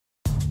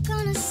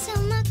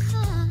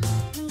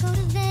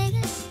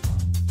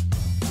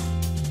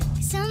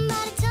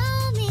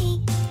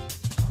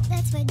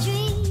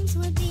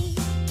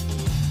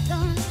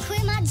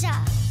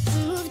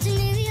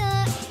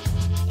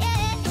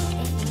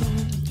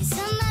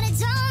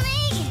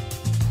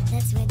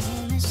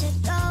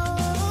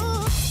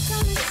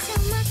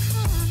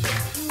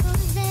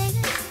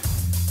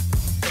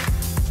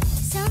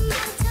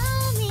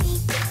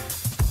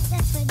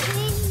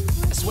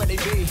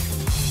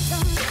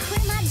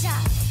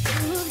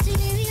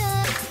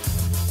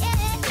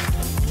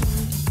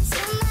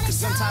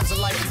Sometimes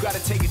in life you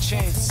gotta take a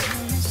chance.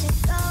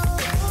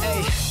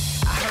 Hey,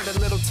 I heard a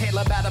little tale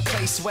about a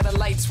place where the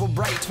lights were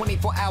bright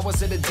 24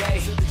 hours of the day,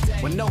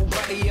 when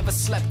nobody ever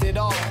slept at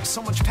all.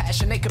 So much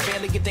passion they could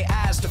barely get their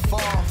eyes to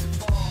fall.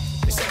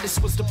 They said this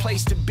was the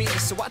place to be,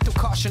 so I threw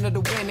caution to the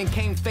wind and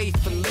came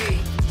faithfully.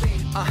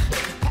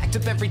 Packed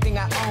up everything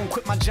I own,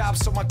 quit my job,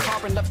 sold my car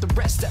and left the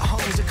rest at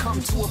home to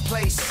come to a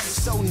place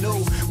so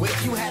new, where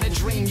if you had a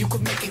dream you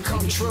could make it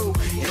come true.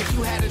 And if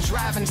you had a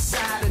drive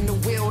inside and the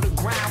will to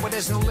grind, where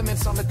there's no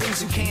limits on the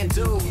things you can't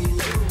do.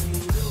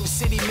 The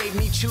city made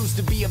me choose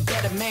to be a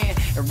better man,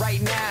 and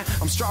right now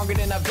I'm stronger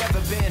than I've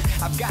ever been.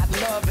 I've got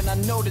love and I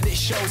know that it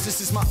shows. This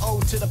is my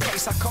ode to the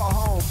place I call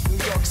home,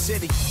 New York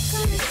City.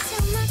 Gonna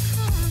sell my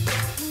car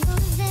and go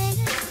to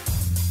Vegas.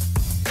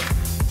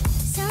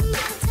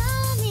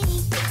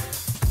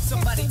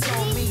 Somebody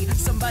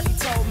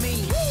told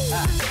me,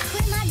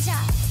 quit my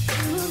job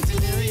and move to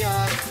New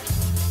York.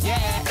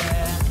 yeah.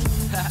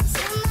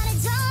 Somebody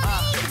told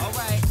me,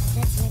 Alright,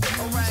 that's where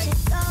you should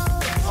go.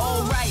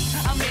 Alright,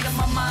 I made up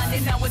my mind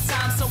and now it's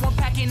time, so I'm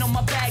packing on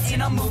my bags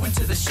and I'm moving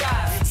to the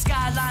shop.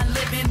 Skyline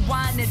living,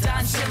 wine and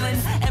dine chilling.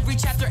 Every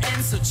chapter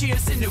ends, so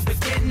cheers to new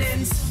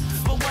beginnings.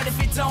 But what if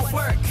it don't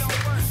work?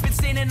 Been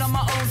standing on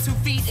my own 2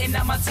 feet and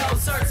now my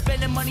toes hurt.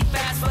 Spending money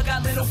fast but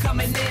got little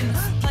coming in.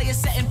 Play a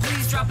set and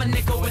please drop a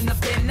nickel in the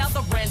bin. Now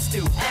the rent's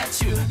due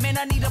at you, man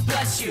I need to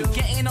bless you.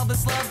 Getting all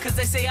this love cause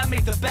they say I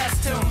make the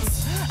best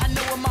tunes. I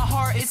know in my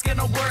heart it's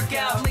gonna work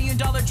out. $1 million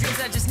dreams,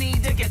 I just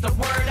need to get the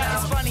word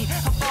out. It's funny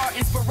how far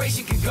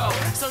inspiration can go.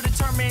 So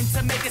determined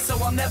to make it, so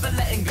I'm never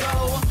letting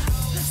go.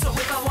 So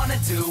if I wanna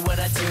do what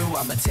I do,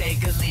 I'ma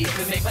take a leap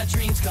and make my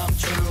dreams come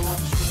true.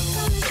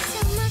 Gonna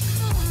sell my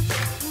car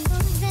and go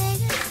to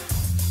Vegas.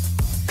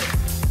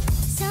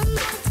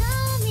 Somebody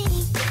told me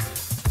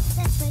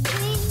that's where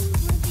dreams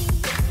would be.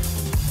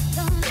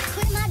 Gonna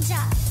quit my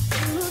job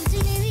and move to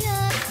New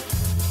York.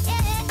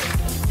 Yeah,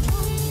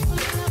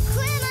 gonna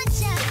quit my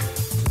job,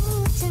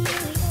 move to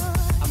New York.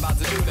 I'm about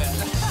to do that.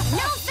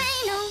 No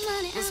fame, no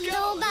money, I'm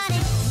nobody.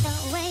 The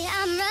way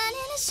I'm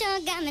running the show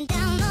got me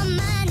down on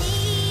my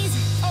knees.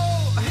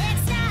 Oh,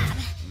 Next stop,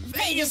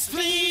 Vegas,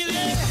 please.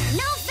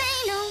 no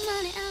fame, no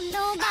money, I'm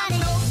nobody.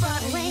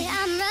 The way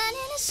I'm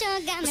running the show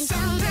got me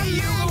down on my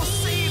Someday you will knees.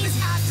 see that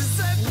I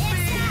deserve to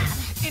Next be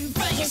stop, in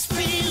Vegas,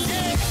 please.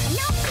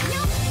 no,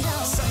 no.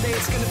 Someday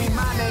it's gonna be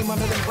my name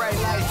under the bright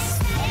lights.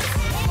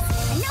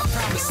 I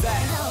promise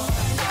that.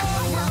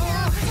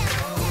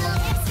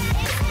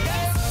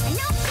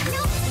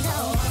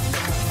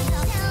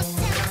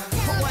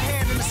 Put one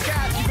hand in the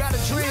sky if you got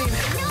a dream. And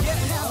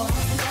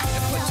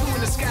put 2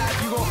 in the sky if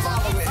you gon'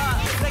 follow it.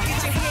 Now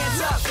get your hands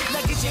up,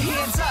 now get your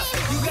hands up.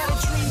 You got a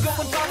dream, go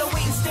and follow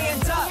it and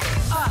stand up.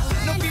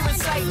 No fear in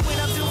sight when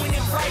I'm doing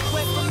it right.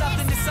 Went from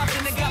nothing to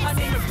something and got my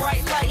name in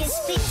bright lights.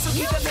 So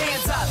keep them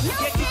hands up,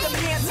 yeah, keep them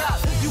hands up.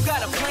 You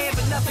got a plan,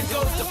 but nothing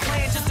goes to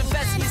plan. Just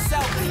invest in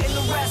yourself, and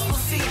the rest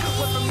we'll see.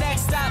 Went from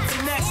next stop to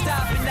next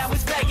stop, and now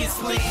it's Vegas,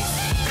 please.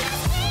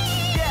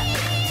 Yeah.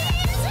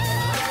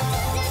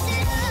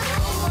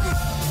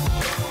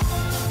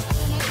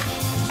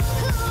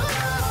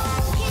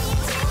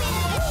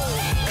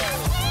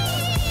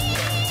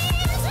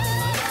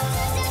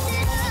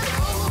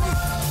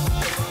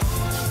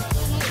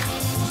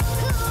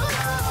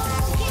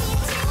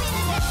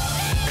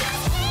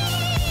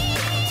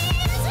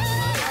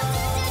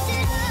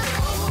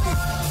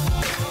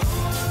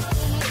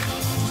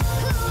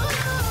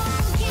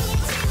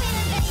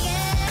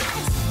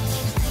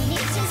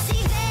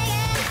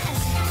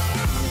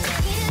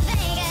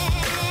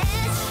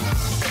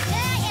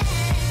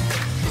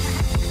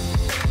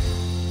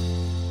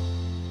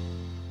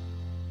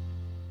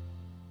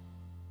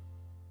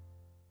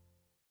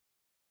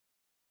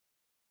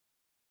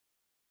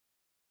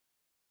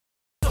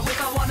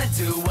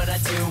 Do what I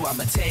do,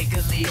 I'ma take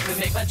a leap and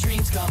make my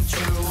dreams come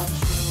true.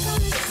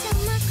 Gonna sell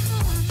my